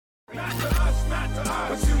not to us.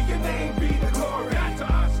 But to your name be the glory. Not to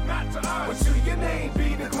us, not to us. But to your name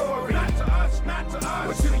be the glory. Not to us, not to us.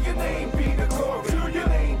 But to your name be the glory. To your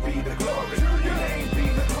name be the glory. To your name be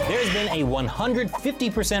the glory. There's been a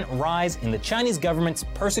 150% rise in the Chinese government's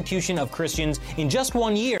persecution of Christians in just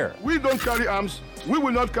 1 year. We don't carry arms. We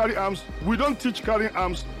will not carry arms. We don't teach carrying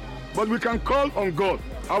arms. But we can call on God.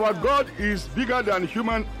 Our God is bigger than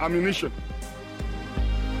human ammunition.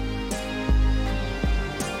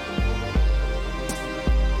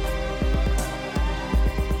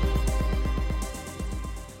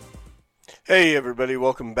 Hey everybody,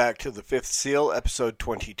 welcome back to The Fifth Seal, episode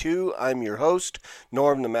 22. I'm your host,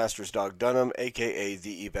 Norm the Master's Dog Dunham, aka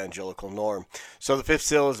The Evangelical Norm. So The Fifth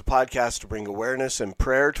Seal is a podcast to bring awareness and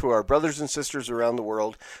prayer to our brothers and sisters around the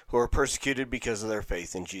world who are persecuted because of their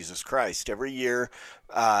faith in Jesus Christ. Every year,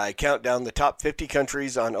 I count down the top 50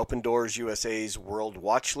 countries on Open Doors USA's World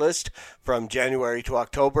Watch List. From January to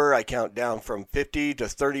October, I count down from 50 to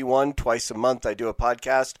 31. Twice a month, I do a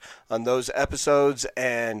podcast on those episodes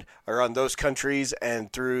or on those countries,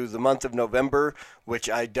 and through the month of November, which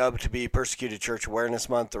I dubbed to be Persecuted Church Awareness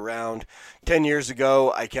Month around 10 years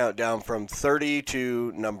ago, I count down from 30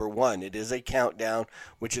 to number 1. It is a countdown,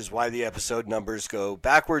 which is why the episode numbers go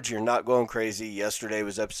backwards. You're not going crazy. Yesterday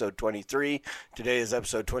was episode 23. Today is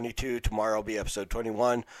episode 22. Tomorrow will be episode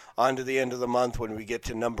 21. On to the end of the month when we get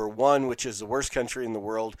to number 1, which is the worst country in the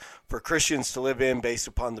world for Christians to live in based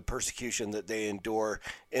upon the persecution that they endure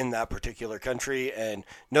in that particular country. And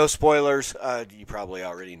no spoilers. You probably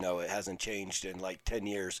already know it hasn't changed in like 10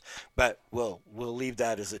 years, but we'll leave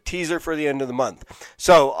that as a teaser for the end of the month.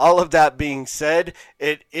 So all of that being said,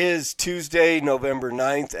 it is Tuesday, November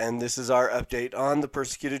 9th, and this is our update on the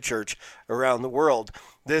persecuted church around the world.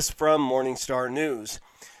 This from Morningstar News.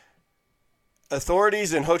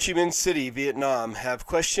 Authorities in Ho Chi Minh City, Vietnam, have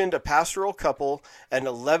questioned a pastoral couple and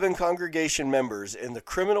 11 congregation members in the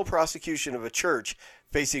criminal prosecution of a church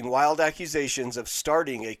facing wild accusations of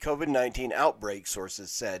starting a COVID-19 outbreak,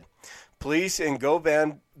 sources said. Police in Go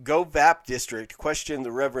Vap district questioned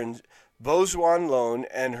the Reverend Vo Xuan Lon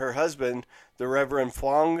and her husband, the Reverend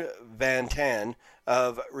Phuong Van Tan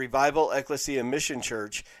of Revival Ecclesia Mission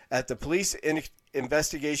Church at the Police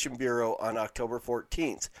Investigation Bureau on October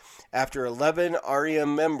 14th, after 11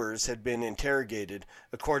 REM members had been interrogated,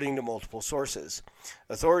 according to multiple sources.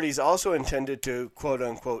 Authorities also intended to,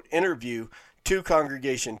 quote-unquote, interview 2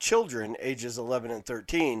 congregation children, ages 11 and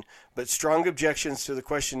 13, but strong objections to the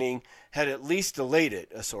questioning had at least delayed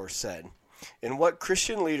it, a source said. In what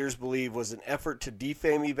Christian leaders believe was an effort to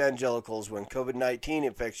defame evangelicals when COVID-19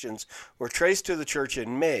 infections were traced to the church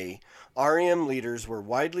in May, REM leaders were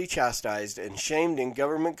widely chastised and shamed in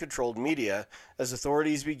government-controlled media as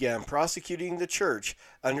authorities began prosecuting the church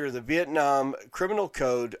under the Vietnam Criminal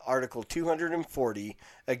Code Article 240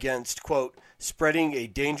 against, quote, spreading a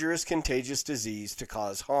dangerous contagious disease to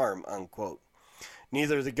cause harm, unquote.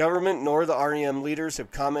 Neither the government nor the REM leaders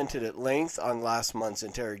have commented at length on last month's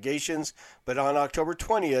interrogations, but on October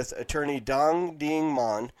 20th, attorney Dong Ding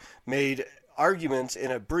Mon made arguments in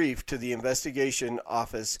a brief to the investigation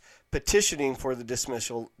office petitioning for the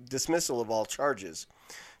dismissal of all charges.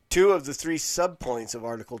 2 of the 3 subpoints of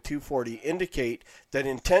Article 240 indicate that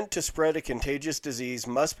intent to spread a contagious disease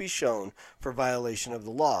must be shown for violation of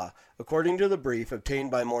the law. According to the brief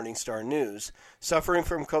obtained by Morningstar News, suffering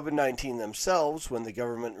from COVID-19 themselves when the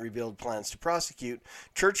government revealed plans to prosecute,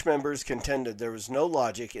 church members contended there was no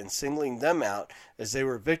logic in singling them out as they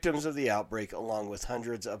were victims of the outbreak along with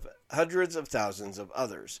hundreds of thousands of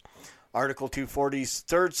others. Article 240's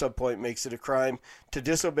third subpoint makes it a crime to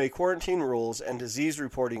disobey quarantine rules and disease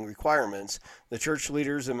reporting requirements. The church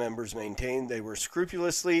leaders and members maintained they were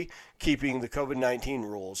scrupulously keeping the COVID-19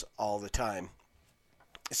 rules all the time.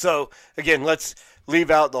 So, again, let's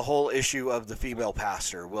leave out the whole issue of the female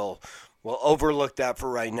pastor. We'll overlook that for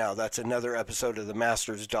right now. That's another episode of The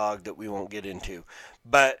Master's Dog that we won't get into.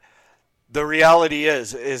 But the reality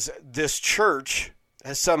is this church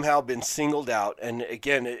has somehow been singled out, and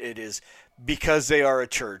again, it is because they are a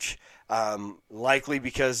church, likely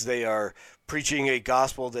because they are preaching a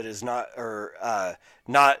gospel that is not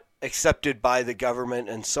accepted by the government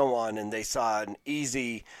and so on, and they saw an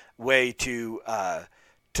easy way to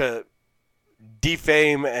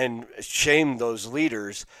defame and shame those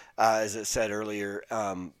leaders, as it said earlier,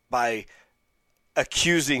 by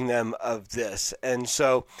accusing them of this. And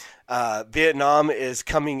so Vietnam is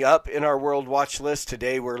coming up in our World Watch List.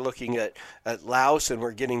 Today we're looking at Laos, and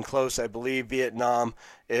we're getting close. I believe Vietnam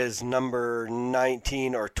is number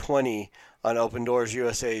 19 or 20 on Open Doors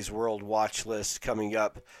USA's World Watch List coming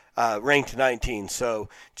up, ranked 19. So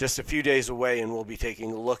just a few days away, and we'll be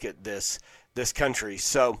taking a look at this country.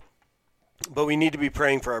 So But we need to be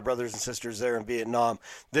praying for our brothers and sisters there in Vietnam.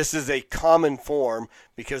 This is a common form,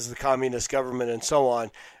 because of the communist government and so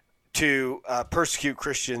on, to persecute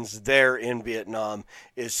Christians there in Vietnam,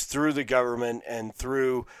 is through the government and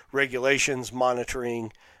through regulations,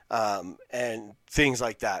 monitoring, and things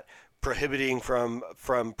like that. Prohibiting from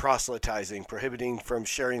proselytizing, prohibiting from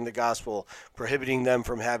sharing the gospel, prohibiting them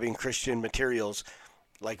from having Christian materials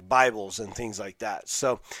like Bibles and things like that.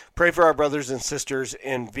 So pray for our brothers and sisters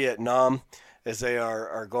in Vietnam as they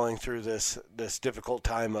are going through this difficult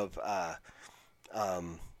time of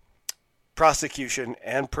prosecution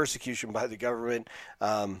and persecution by the government.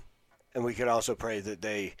 And we could also pray that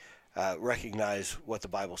they recognize what the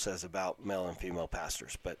Bible says about male and female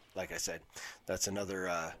pastors. But like I said, that's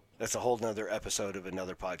a whole nother episode of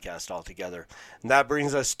another podcast altogether. And that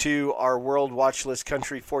brings us to our World Watch List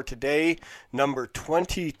country for today, number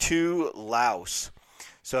 22, Laos.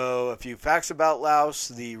 So a few facts about Laos.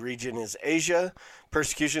 The region is Asia.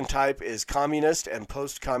 Persecution type is communist and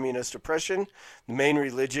post-communist oppression. The main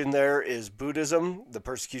religion there is Buddhism. The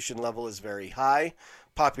persecution level is very high.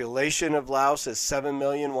 Population of Laos is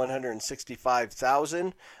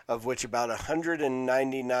 7,165,000, of which about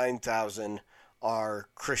 199,000 are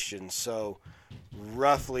Christians, so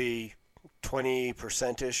roughly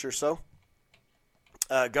 20%-ish or so.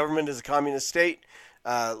 Government is a communist state.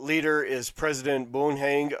 Leader is President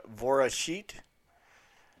Bonhang Vorachit.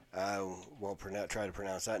 Won't try to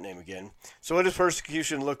pronounce that name again. So what does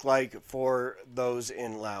persecution look like for those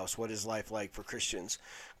in Laos? What is life like for Christians?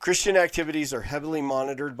 Christian activities are heavily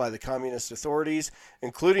monitored by the communist authorities,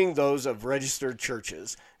 including those of registered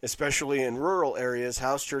churches. Especially in rural areas,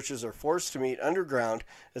 house churches are forced to meet underground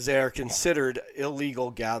as they are considered illegal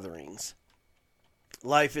gatherings.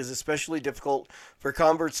 Life is especially difficult for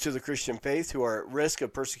converts to the Christian faith who are at risk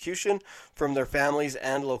of persecution from their families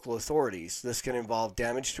and local authorities. This can involve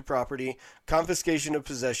damage to property, confiscation of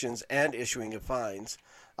possessions, and issuing of fines.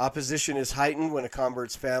 Opposition is heightened when a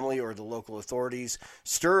convert's family or the local authorities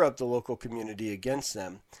stir up the local community against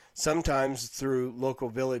them, sometimes through local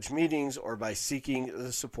village meetings or by seeking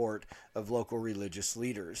the support of local religious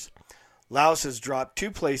leaders. Laos has dropped 2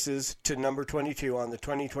 places to number 22 on the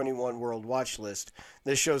 2021 World Watch List.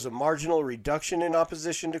 This shows a marginal reduction in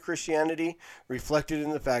opposition to Christianity, reflected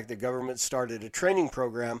in the fact that government started a training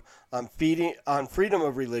program on freedom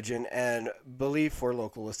of religion and belief for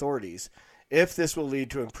local authorities. If this will lead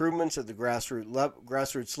to improvements at the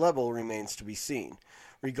grassroots level remains to be seen.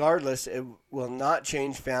 Regardless, it will not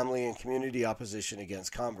change family and community opposition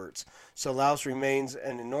against converts. So Laos remains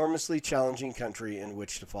an enormously challenging country in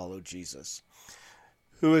which to follow Jesus.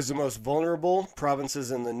 Who is the most vulnerable?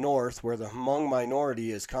 Provinces in the north, where the Hmong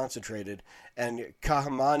minority is concentrated, and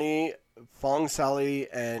Kahamani, Phong Sali,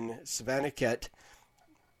 and Savaniket,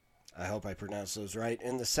 I hope I pronounced those right,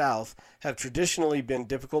 in the south, have traditionally been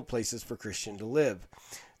difficult places for Christians to live.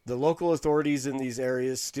 The local authorities in these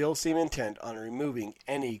areas still seem intent on removing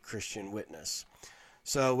any Christian witness.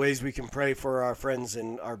 So ways we can pray for our friends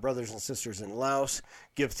and our brothers and sisters in Laos.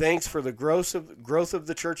 Give thanks for the growth of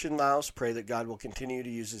the church in Laos. Pray that God will continue to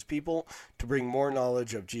use his people to bring more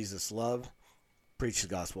knowledge of Jesus' love. Preach the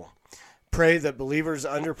gospel. Pray that believers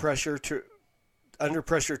under pressure to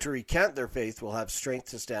recant their faith will have strength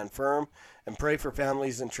to stand firm, and pray for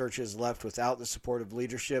families and churches left without the supportive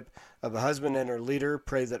leadership of a husband and a leader.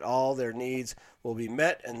 Pray that all their needs will be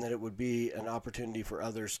met and that it would be an opportunity for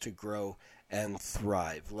others to grow and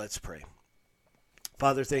thrive. Let's pray.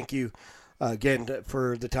 Father, thank you again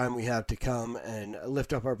for the time we have to come and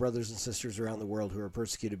lift up our brothers and sisters around the world who are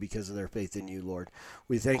persecuted because of their faith in you, Lord.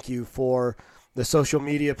 We thank you for the social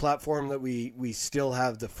media platform that we still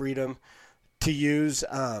have the freedom to use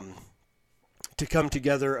to come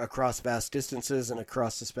together across vast distances and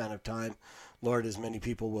across the span of time. Lord, as many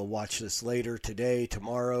people will watch this later, today,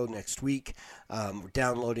 tomorrow, next week,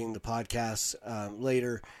 downloading the podcasts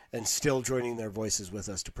later, and still joining their voices with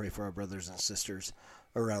us to pray for our brothers and sisters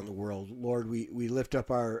around the world. Lord, we lift up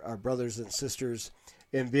our brothers and sisters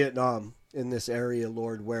in Vietnam, in this area,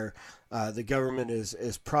 Lord, where the government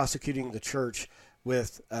is prosecuting the church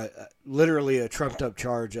with literally a trumped-up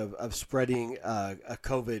charge of spreading a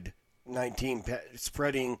COVID-19,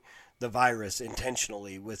 spreading the virus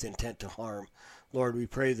intentionally with intent to harm. Lord, we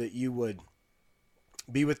pray that you would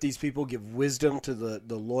be with these people, give wisdom to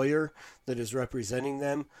the lawyer that is representing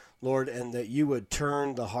them, Lord, and that you would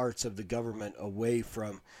turn the hearts of the government away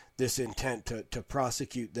from this intent to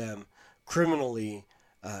prosecute them criminally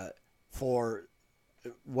for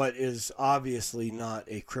what is obviously not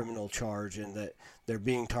a criminal charge, and that they're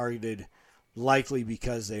being targeted likely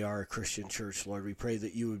because they are a Christian church. Lord, we pray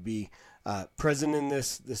that you would be present in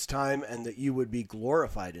this time, and that you would be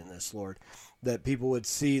glorified in this, Lord, that people would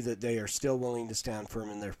see that they are still willing to stand firm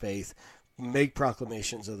in their faith, make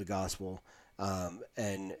proclamations of the gospel,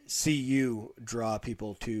 and see you draw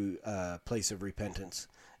people to a place of repentance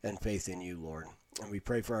and faith in you, Lord. And we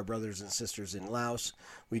pray for our brothers and sisters in Laos.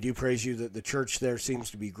 We do praise you that the church there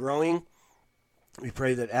seems to be growing. We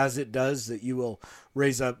pray that as it does, that you will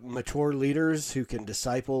raise up mature leaders who can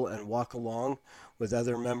disciple and walk along with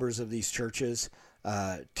other members of these churches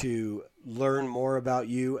to learn more about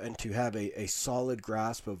you and to have a solid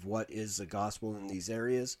grasp of what is the gospel in these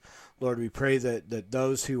areas. Lord, we pray that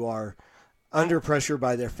those who are under pressure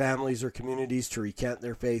by their families or communities to recant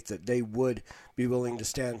their faith, that they would be willing to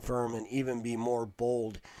stand firm and even be more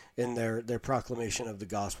bold in their proclamation of the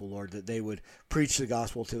gospel, Lord, that they would preach the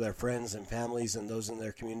gospel to their friends and families and those in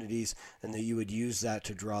their communities, and that you would use that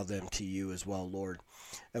to draw them to you as well, Lord.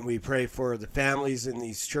 And we pray for the families in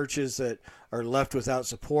these churches that are left without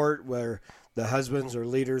support, where the husbands or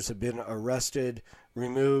leaders have been arrested,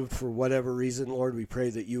 removed for whatever reason, Lord. We pray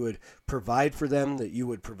that you would provide for them, that you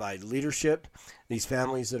would provide leadership. These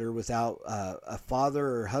families that are without a father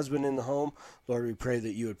or husband in the home, Lord, we pray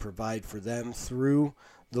that you would provide for them through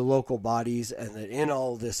the local bodies, and that in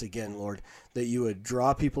all this, again, Lord, that you would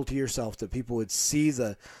draw people to yourself, that people would see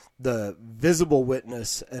the visible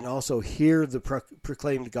witness and also hear the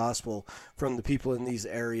proclaimed gospel from the people in these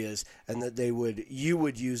areas, and that you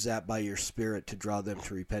would use that by your Spirit to draw them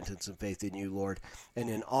to repentance and faith in you, Lord. And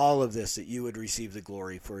in all of this, that you would receive the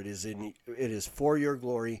glory, for it is for your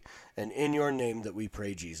glory and in your name that we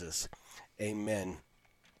pray, Jesus. Amen.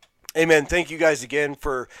 Amen. Thank you guys again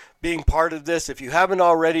for being part of this. If you haven't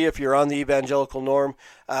already, if you're on the Evangelical Norm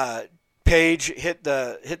page, hit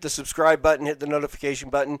the subscribe button, hit the notification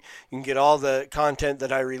button. You can get all the content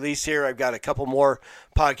that I release here. I've got a couple more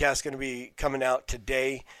podcasts going to be coming out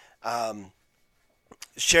today.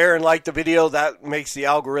 Share and like the video. That makes the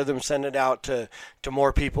algorithm send it out to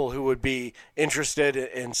more people who would be interested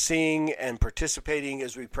in seeing and participating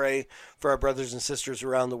as we pray for our brothers and sisters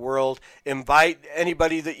around the world. Invite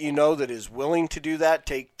anybody that you know that is willing to do that.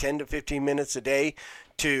 Take 10 to 15 minutes a day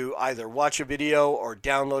to either watch a video or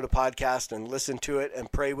download a podcast and listen to it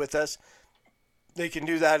and pray with us. They can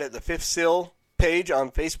do that at the Fifth Seal page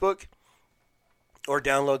on Facebook, or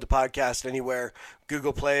download the podcast anywhere: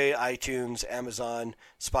 Google Play, iTunes, Amazon,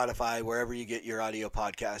 Spotify, wherever you get your audio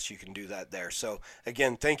podcasts, you can do that there. So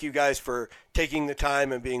again, thank you guys for taking the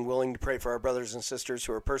time and being willing to pray for our brothers and sisters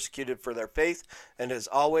who are persecuted for their faith. And as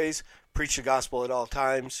always, preach the gospel at all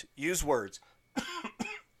times. Use words.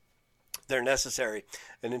 They're necessary.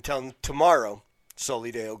 And until tomorrow,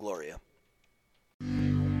 Soli Deo Gloria.